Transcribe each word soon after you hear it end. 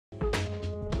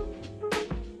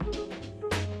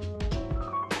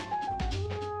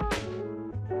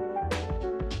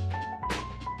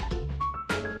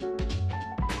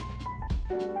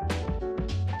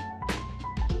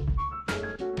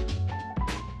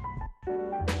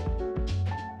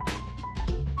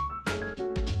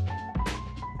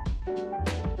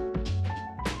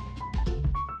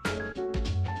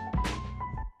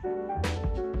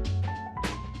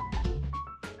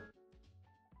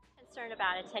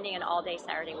about attending an all-day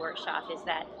Saturday workshop is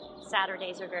that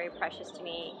Saturdays are very precious to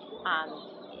me.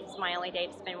 It's my only day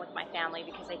to spend with my family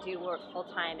because I do work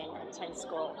full-time and attend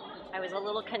school. I was a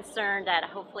little concerned that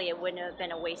hopefully it wouldn't have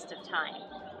been a waste of time.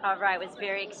 However, I was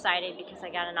very excited because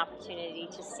I got an opportunity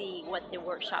to see what the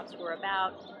workshops were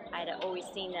about. I had always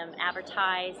seen them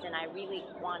advertised and I really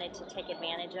wanted to take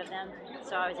advantage of them.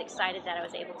 So I was excited that I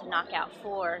was able to knock out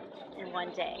 4 in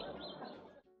one day.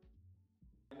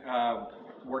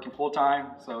 Working full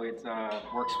time, so it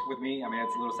works with me. I mean,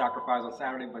 it's a little sacrifice on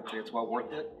Saturday, but it's well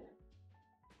worth it.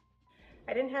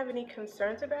 I didn't have any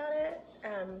concerns about it.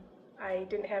 I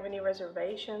didn't have any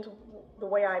reservations. The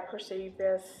way I perceived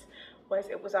this was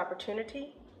it was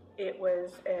opportunity. It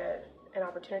was an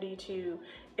opportunity to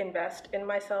invest in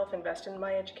myself, invest in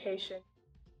my education.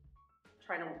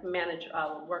 Trying to manage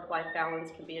work-life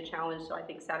balance can be a challenge, so I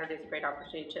think Saturday is a great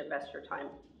opportunity to invest your time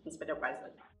and spend it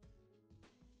wisely.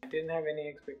 I didn't have any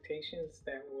expectations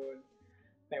that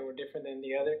were different than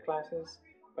the other classes,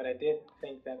 but I did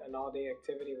think that an all-day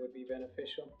activity would be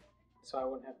beneficial, so I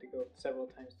wouldn't have to go several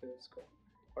times to the school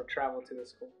or travel to the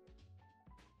school.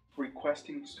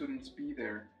 Requesting students be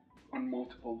there on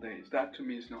multiple days, that to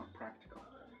me is not practical.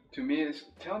 To me is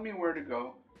tell me where to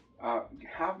go,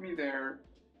 have me there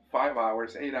 5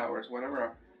 hours, 8 hours,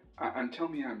 whatever, and tell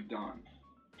me I'm done.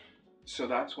 So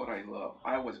that's what I love.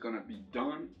 I was going to be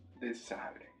done this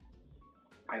Saturday.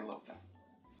 I love that.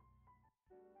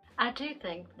 I do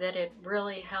think that it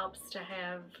really helps to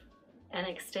have an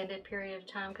extended period of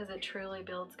time because it truly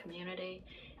builds community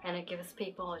and it gives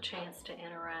people a chance to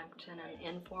interact in an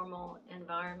informal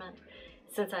environment.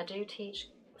 Since I do teach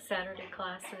Saturday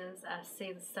classes, I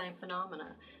see the same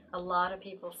phenomena. A lot of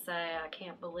people say, I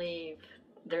can't believe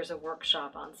there's a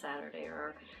workshop on Saturday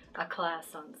or a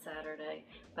class on Saturday,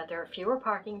 but there are fewer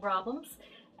parking problems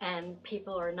and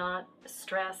people are not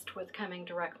stressed with coming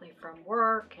directly from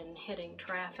work and hitting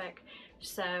traffic,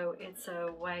 so it's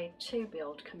a way to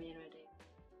build community.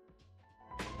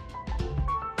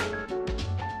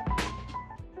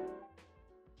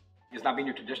 It's not being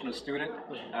your traditional student,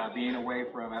 being away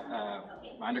from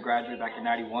my undergraduate back in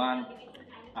 '91.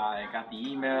 I got the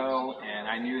email and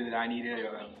I knew that I needed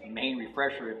a main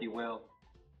refresher, if you will.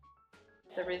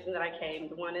 The reason that I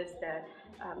came, one is that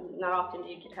not often do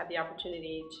you have the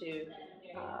opportunity to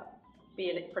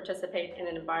participate in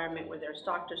an environment where there's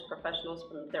doctors, professionals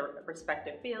from their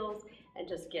respective fields, and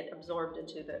just get absorbed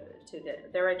into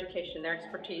their education, their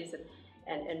expertise,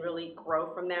 and really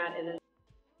grow from that. And then,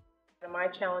 am I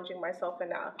challenging myself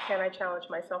enough? Can I challenge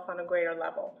myself on a greater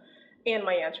level? And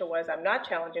my answer was, I'm not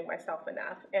challenging myself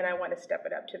enough, and I want to step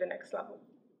it up to the next level.